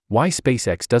Why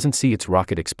SpaceX doesn't see its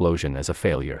rocket explosion as a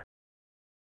failure.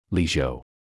 Li Zhou.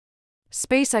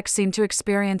 SpaceX seemed to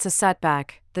experience a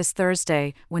setback this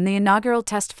Thursday when the inaugural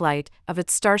test flight of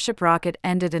its Starship rocket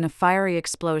ended in a fiery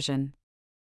explosion.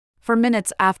 For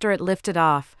minutes after it lifted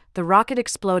off, the rocket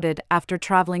exploded after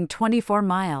traveling 24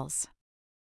 miles.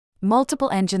 Multiple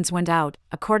engines went out,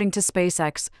 according to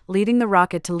SpaceX, leading the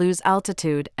rocket to lose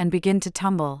altitude and begin to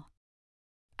tumble.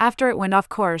 After it went off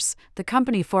course, the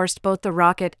company forced both the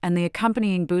rocket and the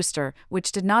accompanying booster,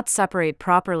 which did not separate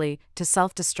properly, to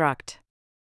self-destruct.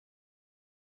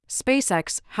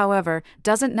 SpaceX, however,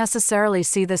 doesn't necessarily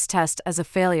see this test as a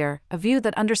failure, a view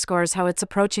that underscores how it's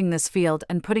approaching this field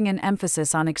and putting an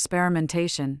emphasis on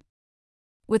experimentation.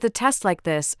 With a test like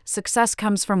this, success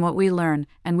comes from what we learn,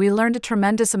 and we learned a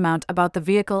tremendous amount about the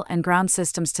vehicle and ground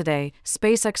systems today,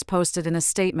 SpaceX posted in a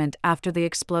statement after the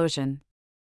explosion.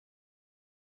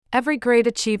 Every great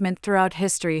achievement throughout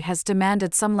history has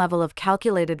demanded some level of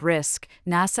calculated risk,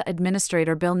 NASA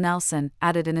Administrator Bill Nelson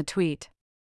added in a tweet.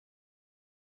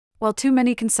 While too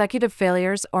many consecutive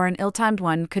failures or an ill-timed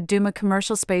one could doom a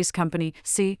commercial space company,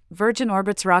 see Virgin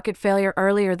Orbit's rocket failure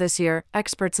earlier this year,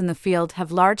 experts in the field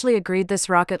have largely agreed this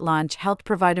rocket launch helped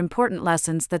provide important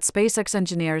lessons that SpaceX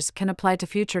engineers can apply to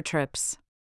future trips.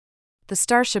 The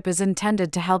Starship is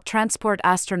intended to help transport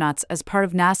astronauts as part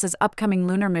of NASA's upcoming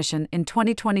lunar mission in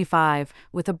 2025,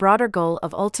 with a broader goal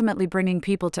of ultimately bringing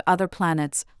people to other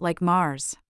planets, like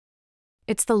Mars.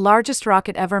 It's the largest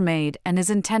rocket ever made and is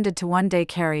intended to one day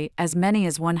carry as many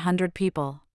as 100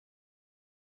 people.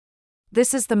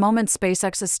 This is the moment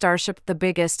SpaceX's Starship, the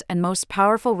biggest and most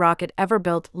powerful rocket ever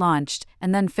built, launched,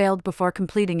 and then failed before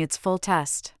completing its full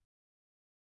test.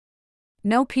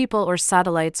 No people or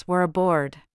satellites were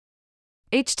aboard.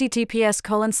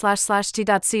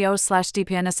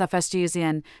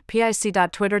 https://t.co/dpnsfsguzn,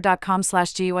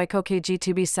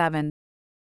 pic.twitter.com/guykokg2b7.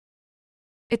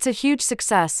 It's a huge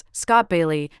success, Scott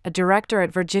Bailey, a director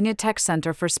at Virginia Tech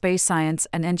Center for Space Science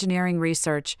and Engineering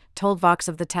Research, told Vox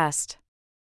of the test.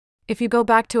 If you go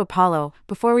back to Apollo,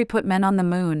 before we put men on the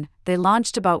moon, they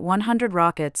launched about 100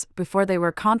 rockets before they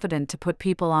were confident to put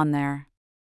people on there.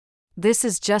 This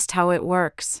is just how it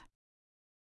works.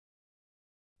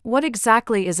 What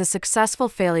exactly is a successful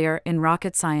failure in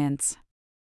rocket science?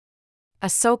 A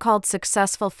so-called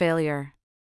successful failure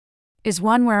is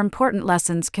one where important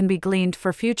lessons can be gleaned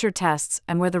for future tests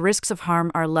and where the risks of harm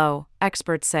are low,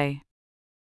 experts say.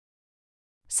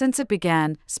 Since it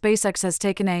began, SpaceX has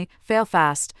taken a fail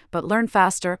fast, but learn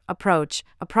faster approach,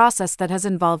 a process that has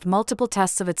involved multiple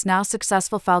tests of its now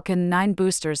successful Falcon 9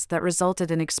 boosters that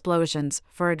resulted in explosions,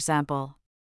 for example.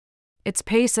 Its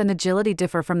pace and agility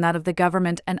differ from that of the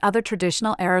government and other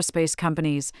traditional aerospace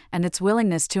companies, and its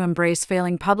willingness to embrace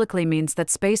failing publicly means that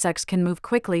SpaceX can move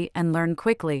quickly and learn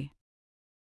quickly.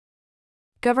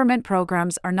 Government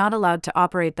programs are not allowed to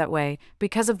operate that way,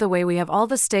 because of the way we have all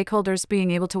the stakeholders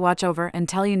being able to watch over and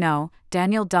tell you no,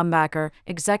 Daniel Dumbacher,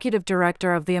 executive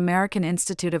director of the American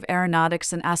Institute of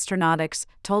Aeronautics and Astronautics,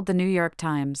 told the New York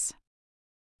Times.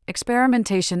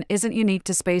 Experimentation isn't unique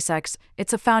to SpaceX,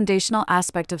 it's a foundational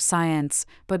aspect of science,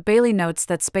 but Bailey notes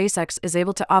that SpaceX is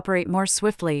able to operate more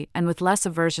swiftly and with less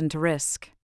aversion to risk.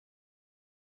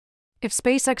 If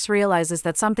SpaceX realizes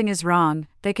that something is wrong,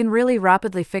 they can really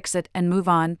rapidly fix it and move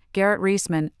on, Garrett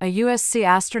Reisman, a USC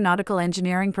astronautical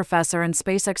engineering professor and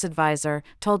SpaceX advisor,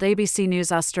 told ABC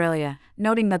News Australia,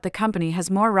 noting that the company has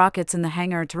more rockets in the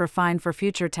hangar to refine for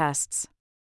future tests.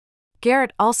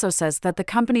 Garrett also says that the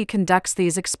company conducts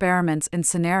these experiments in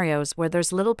scenarios where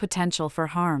there's little potential for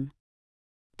harm.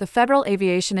 The Federal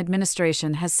Aviation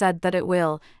Administration has said that it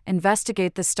will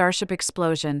investigate the Starship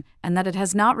explosion and that it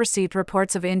has not received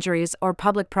reports of injuries or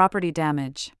public property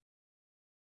damage.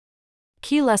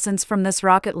 Key lessons from this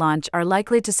rocket launch are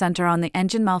likely to center on the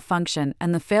engine malfunction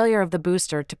and the failure of the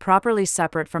booster to properly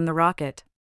separate from the rocket.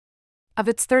 Of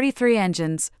its 33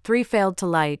 engines, 3 failed to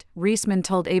light, Reisman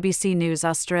told ABC News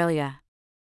Australia.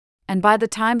 And by the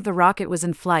time the rocket was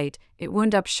in flight, it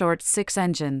wound up short 6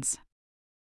 engines.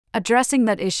 Addressing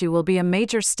that issue will be a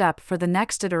major step for the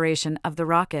next iteration of the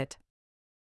rocket.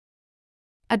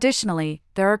 Additionally,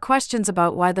 there are questions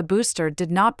about why the booster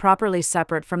did not properly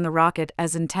separate from the rocket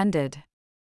as intended.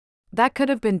 That could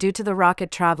have been due to the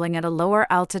rocket traveling at a lower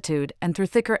altitude and through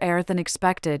thicker air than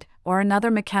expected, or another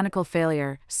mechanical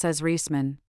failure, says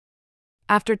Reisman.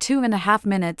 After 2.5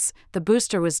 minutes, the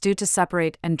booster was due to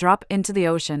separate and drop into the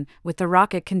ocean, with the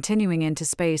rocket continuing into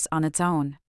space on its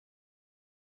own.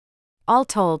 All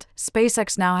told,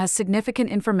 SpaceX now has significant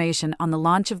information on the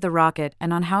launch of the rocket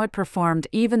and on how it performed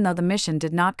even though the mission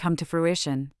did not come to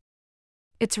fruition.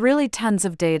 It's really tons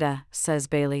of data, says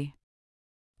Bailey.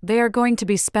 They are going to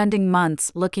be spending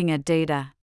months looking at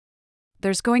data.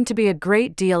 There's going to be a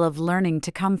great deal of learning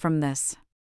to come from this.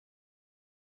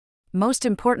 Most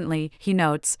importantly, he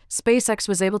notes, SpaceX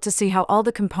was able to see how all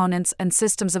the components and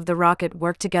systems of the rocket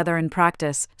work together in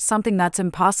practice, something that's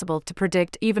impossible to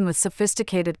predict even with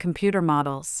sophisticated computer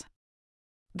models.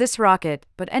 This rocket,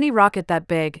 but any rocket that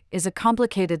big, is a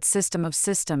complicated system of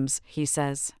systems, he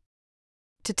says.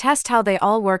 To test how they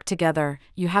all work together,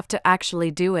 you have to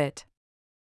actually do it.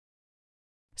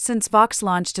 Since Vox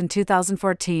launched in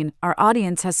 2014, our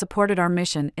audience has supported our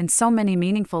mission in so many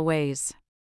meaningful ways.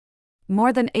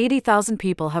 More than 80,000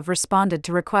 people have responded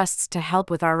to requests to help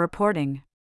with our reporting.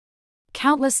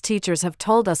 Countless teachers have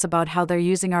told us about how they're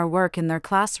using our work in their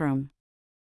classroom.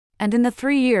 And in the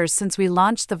 3 years since we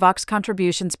launched the Vox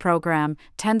Contributions program,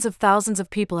 tens of thousands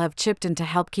of people have chipped in to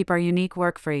help keep our unique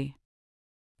work free.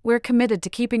 We're committed to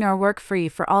keeping our work free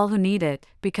for all who need it,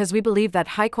 because we believe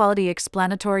that high-quality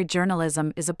explanatory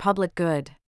journalism is a public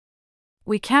good.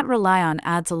 We can't rely on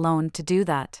ads alone to do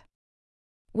that.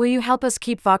 Will you help us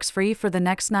keep Vox free for the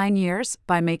next 9 years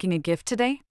by making a gift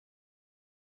today?